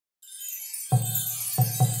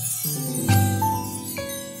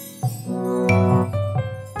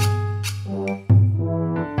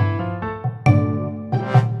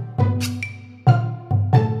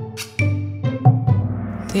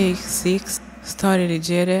𝗕𝗶𝘅 storie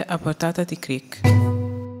leggere a portata di click.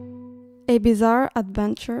 A Bizarre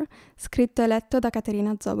Adventure, scritto e letto da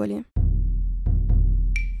Caterina Savioli.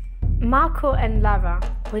 Marco and Lara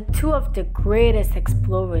were two of the greatest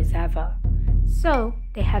explorers ever. So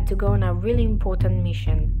they had to go on a really important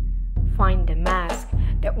mission, find the mask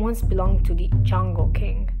that once belonged to the Jungle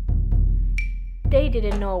King. They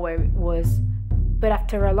didn't know where it was, but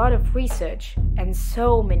after a lot of research and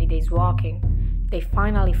so many days walking, they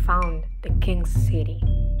finally found the king's city.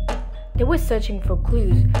 They were searching for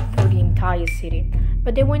clues through the entire city,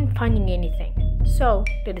 but they weren't finding anything, so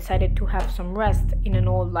they decided to have some rest in an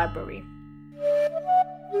old library.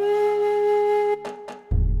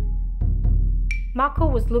 Marco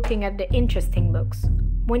was looking at the interesting books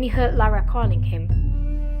when he heard Lara calling him.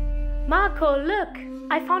 "Marco, look!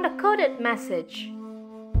 I found a coded message!"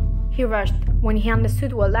 He rushed when he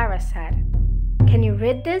understood what Lara said. "Can you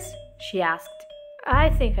read this?" she asked.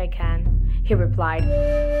 "I think I can," he replied.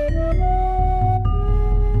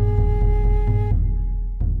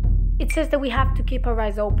 "It says that we have to keep our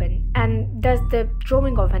eyes open, and there's the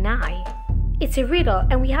drawing of an eye. It's a riddle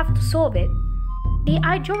and we have to solve it. The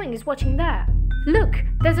eye drawing is watching there. Look,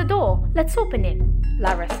 there's a door. Let's open it,"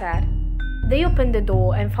 Lara said. They opened the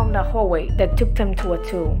door and found a hallway that took them to a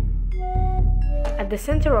tomb. At the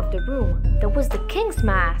center of the room, there was the king's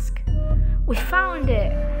mask. "We found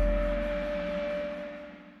it!"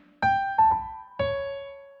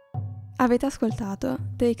 Avete ascoltato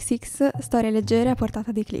𝗕𝗶𝘅 storie leggere a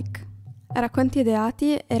portata di click. Racconti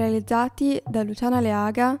ideati e realizzati da Luciana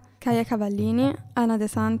Leaga, Kaja Cavallini, Anna De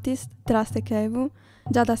Santis, 𝗬𝗏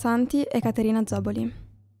Giada Santi e Caterina Savioli.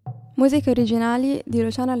 Musiche originali di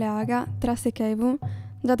Luciana Leaga, 𝗬𝗏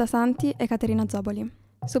Giada Santi e Caterina Savioli.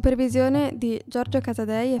 Supervisione di Giorgio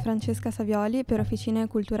Casadei e Francesca Savioli per Officine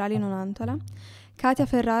Culturali Nonantola. Katia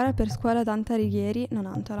Ferrara per scuola Dante Alighieri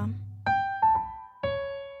Nonantola.